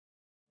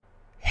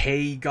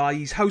Hey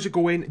guys, how's it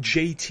going?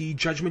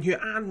 JTJudgment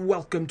here, and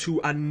welcome to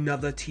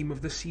another Team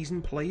of the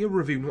Season player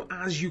review. Now,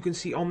 as you can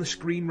see on the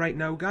screen right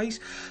now, guys,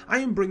 I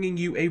am bringing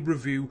you a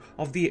review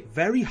of the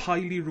very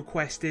highly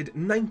requested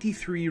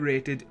 93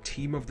 rated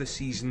Team of the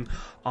Season,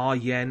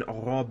 Arjen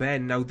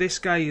Robben. Now, this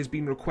guy has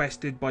been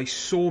requested by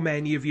so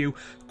many of you.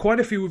 Quite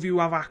a few of you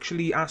have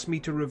actually asked me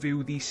to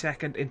review the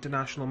second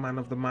International Man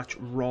of the Match,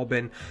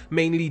 Robben,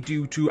 mainly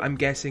due to, I'm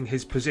guessing,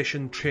 his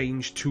position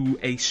change to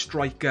a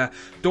striker.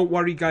 Don't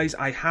worry, guys,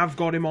 I have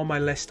got him on my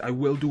list. I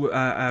will do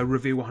a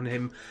review on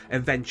him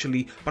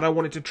eventually, but I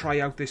wanted to try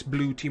out this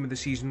blue Team of the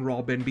Season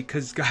Robben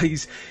because,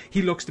 guys,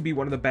 he looks to be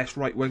one of the best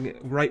right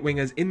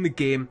wingers in the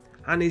game,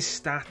 and his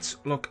stats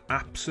look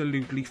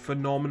absolutely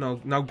phenomenal.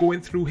 Now,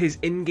 going through his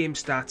in-game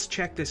stats,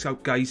 check this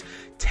out, guys.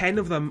 10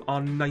 of them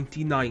are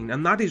 99,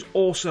 and that is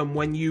awesome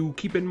when you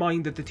keep in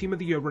mind that the Team of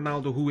the Year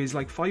Ronaldo, who is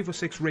like 5 or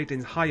 6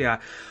 ratings higher,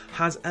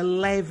 has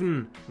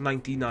 11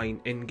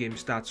 99 in-game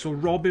stats. So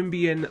Robben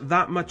being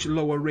that much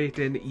lower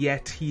rating,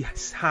 yet he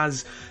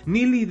has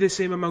nearly the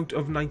same amount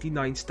of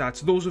 99 stats,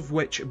 those of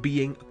which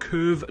being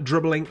curve,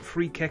 dribbling,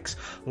 free kicks,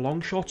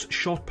 long shots,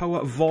 shot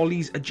power,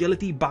 volleys,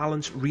 agility,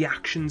 balance,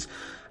 reactions,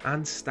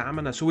 and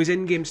stamina. So his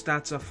in-game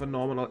stats are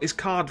phenomenal. His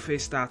card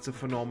face stats are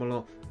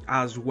phenomenal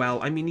as well.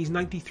 I mean, he's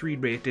 93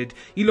 rated.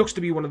 He looks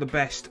to be one of the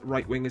best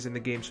right wingers in the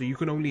game, so you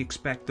can only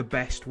expect the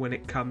best when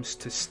it comes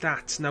to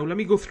stats. Now, let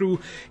me go through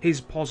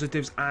his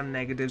positives and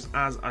negatives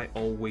as I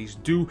always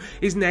do.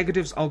 His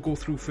negatives I'll go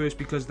through first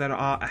because there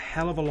are a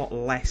hell of a lot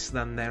less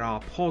than there are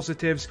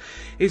positives.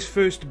 His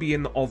first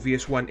being the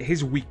obvious one,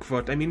 his weak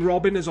foot. I mean,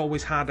 Robben has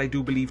always had, I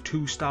do believe,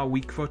 2-star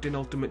weak foot in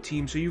Ultimate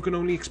Team, so you can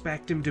only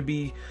expect him to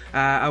be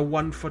a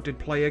one-footed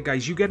player,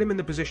 guys. You get him in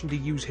the position to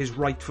use his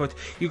right foot,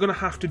 you're going to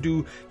have to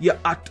do your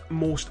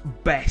utmost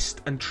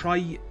best and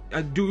try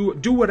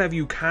do whatever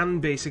you can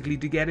basically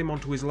to get him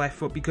onto his left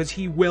foot, because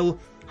he will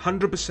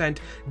 100%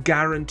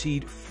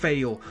 guaranteed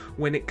fail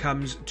when it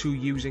comes to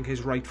using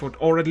his right foot,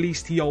 or at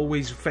least he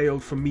always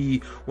failed for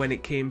me when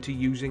it came to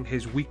using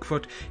his weak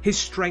foot. His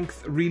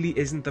strength really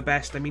isn't the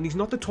best. I mean, he's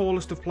not the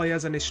tallest of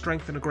players, and his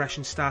strength and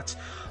aggression stats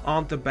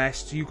aren't the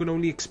best, so you can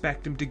only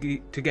expect him to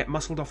get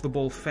muscled off the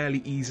ball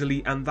fairly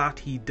easily, and that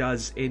he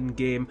does in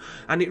game.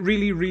 And it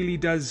really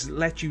does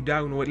let you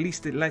down, or at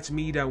least it lets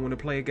me down, when a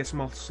player gets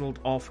muscled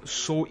off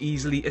so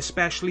easily,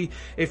 especially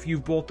if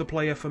you've bought the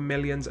player for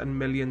millions and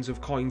millions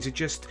of coins.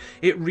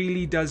 It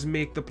really does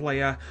make the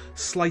player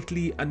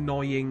slightly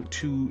annoying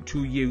to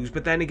use.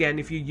 But then again,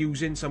 if you're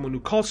using someone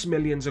who costs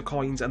millions of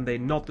coins and they're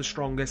not the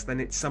strongest, then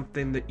it's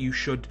something that you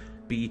should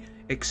be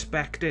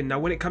expecting. Now,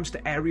 when it comes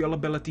to aerial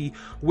ability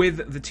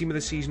with the Team of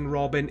the Season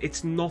Robben,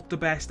 it's not the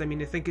best. I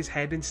mean, I think his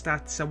heading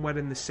stats somewhere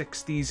in the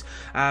 60s,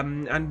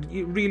 and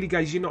really,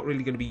 guys, you're not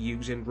really going to be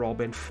using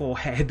Robben for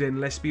heading.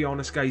 Let's be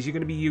honest, guys. You're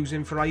going to be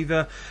using for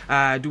either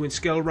doing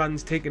skill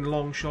runs, taking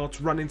long shots,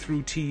 running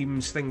through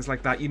teams, things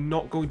like that. You're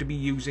not going to be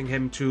using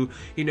him to,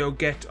 you know,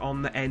 get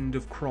on the end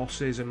of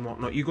crosses and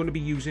whatnot. You're going to be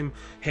using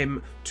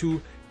him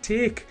to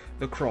take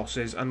the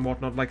crosses and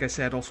whatnot, like I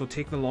said, also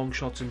take the long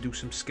shots and do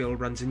some skill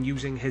runs, and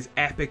using his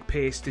epic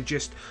pace to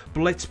just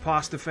blitz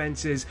past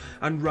defenses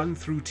and run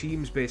through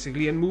teams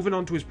basically. And moving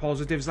on to his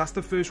positives, that's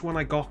the first one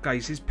I got,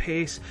 guys. His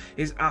pace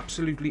is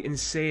absolutely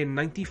insane.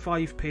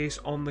 95 pace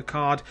on the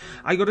card.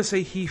 I gotta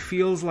say, he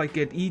feels like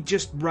it. He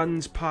just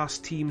runs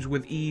past teams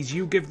with ease.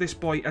 You give this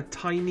boy a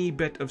tiny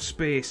bit of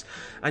space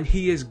and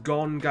he is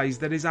gone, guys.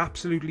 There is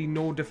absolutely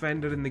no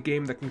defender in the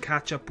game that can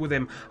catch up with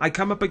him. I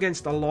come up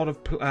against a lot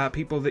of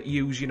people that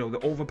use, you know,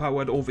 the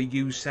overpowered,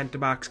 overused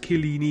centre-backs,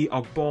 Chiellini,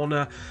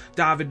 Ogbonna,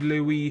 David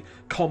Luiz,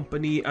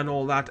 Company and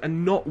all that,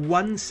 and not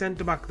one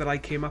centre-back that I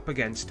came up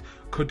against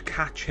could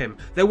catch him.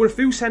 There were a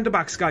few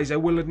centre-backs, guys, I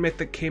will admit,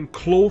 that came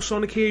close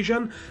on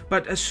occasion,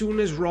 but as soon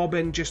as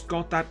Robben just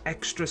got that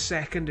extra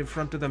second in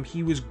front of them,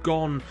 he was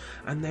gone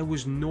and there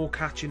was no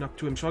catching up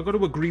to him. So I got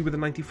to agree with the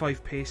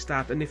 95 pace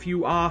stat. And if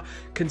you are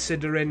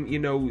considering, you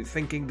know,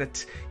 thinking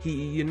that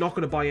you're not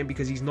going to buy him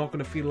because he's not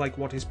going to feel like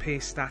what his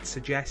pace stat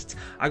suggests,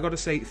 I got to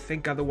say,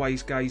 think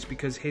otherwise, guys,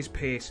 because his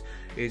pace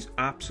is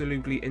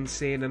absolutely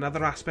insane.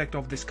 Another aspect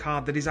of this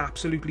card that is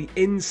absolutely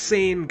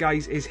insane,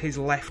 guys, is his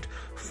left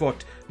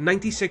foot.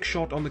 96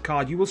 shot on the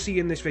card. You will see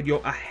in this video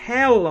a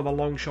hell of a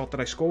long shot that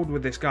I scored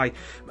with this guy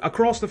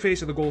across the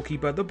face of the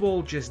goalkeeper. The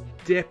ball just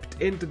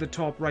dipped into the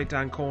top right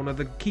hand corner.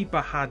 The keeper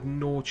had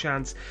no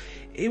chance.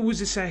 It was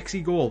a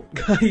sexy goal,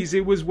 guys.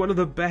 It was one of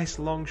the best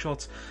long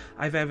shots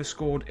I've ever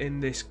scored in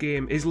this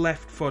game. His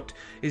left foot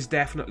is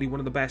definitely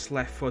one of the best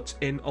left foots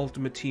in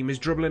Ultimate Team. His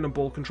dribbling and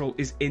ball control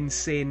is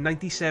insane.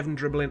 97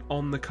 dribbling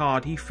on the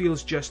card. He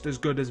feels just as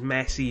good as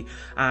Messi,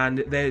 and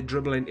their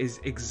dribbling is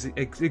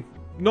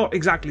not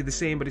exactly the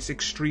same, but it's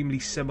extremely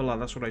similar.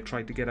 That's what I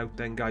tried to get out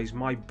then, guys.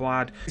 My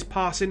bad. His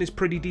passing is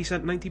pretty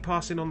decent. 90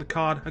 passing on the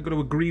card. I've got to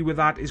agree with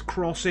that. His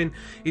crossing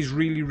is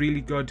really,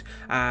 really good.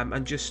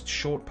 And just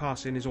short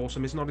passing is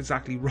awesome. It's not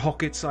exactly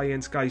rocket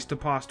science, guys, to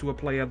pass to a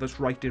player that's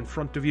right in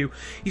front of you.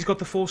 He's got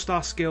the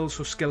 4-star skills,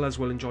 so skillers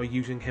will enjoy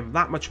using him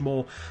that much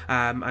more.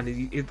 And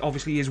it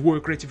obviously is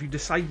work rate. If you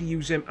decide to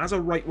use him as a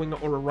right winger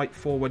or a right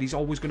forward, he's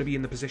always going to be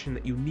in the position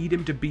that you need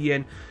him to be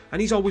in. And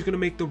he's always going to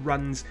make the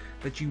runs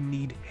that you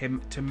need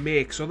him to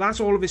make. So that's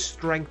all of his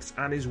strengths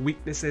and his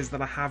weaknesses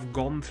that I have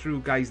gone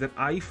through, guys, that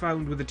I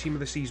found with the Team of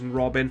the Season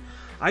Robben.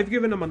 I've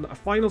given him a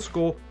final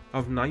score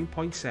of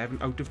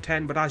 9.7 out of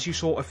 10, but as you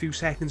saw a few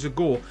seconds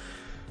ago,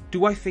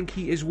 do I think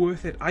he is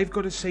worth it? I've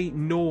got to say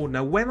no.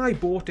 Now, when I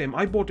bought him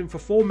for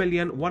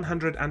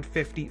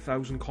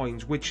 4,150,000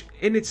 coins, which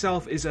in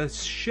itself is a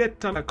shit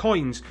ton of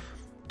coins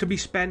to be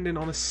spending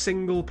on a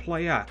single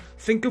player.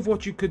 Think of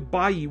what you could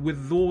buy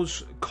with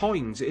those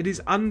coins. It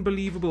is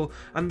unbelievable,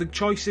 and the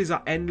choices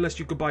are endless.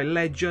 You could buy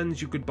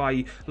legends, you could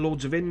buy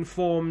loads of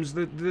informs.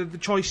 The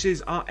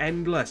choices are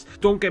endless.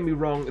 Don't get me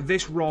wrong,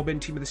 this Robben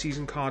Team of the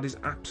Season card is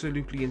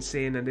absolutely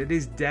insane, and it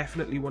is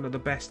definitely one of the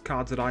best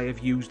cards that I have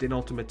used in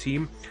Ultimate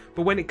Team.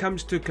 But when it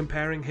comes to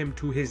comparing him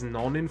to his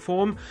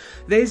non-inform,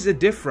 there's a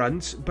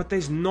difference, but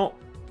there's not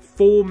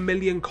 4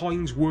 million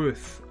coins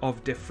worth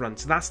of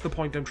difference. That's the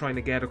point I'm trying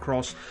to get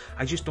across.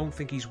 I just don't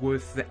think he's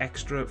worth the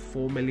extra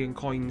 4 million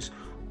coins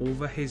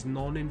over his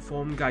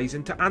non-informed, guys.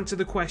 And to answer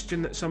the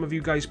question that some of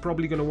you guys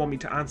probably going to want me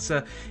to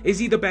answer, is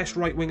he the best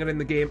right winger in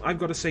the game? I've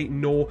got to say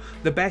no.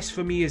 The best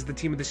for me is the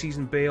Team of the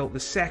Season Bale. The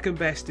second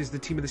best is the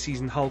Team of the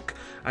Season Hulk,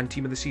 and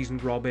Team of the Season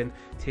Robben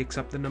takes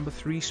up the number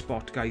 3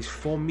 spot, guys,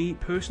 for me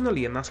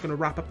personally. And that's going to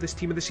wrap up this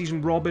Team of the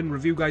Season Robben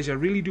review, guys. I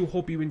really do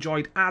hope you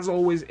enjoyed. As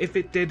always, if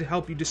it did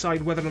help you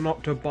decide whether or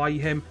not to buy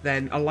him,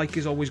 then a like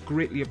is always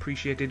greatly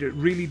appreciated. It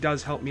really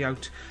does help me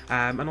out.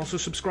 And also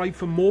subscribe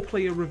for more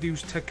player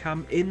reviews to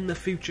come in the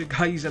future,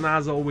 guys. And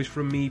as always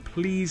from me,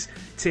 please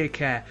take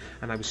care,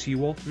 and I will see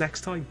you all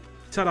next time.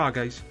 Ta-ra,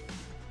 guys.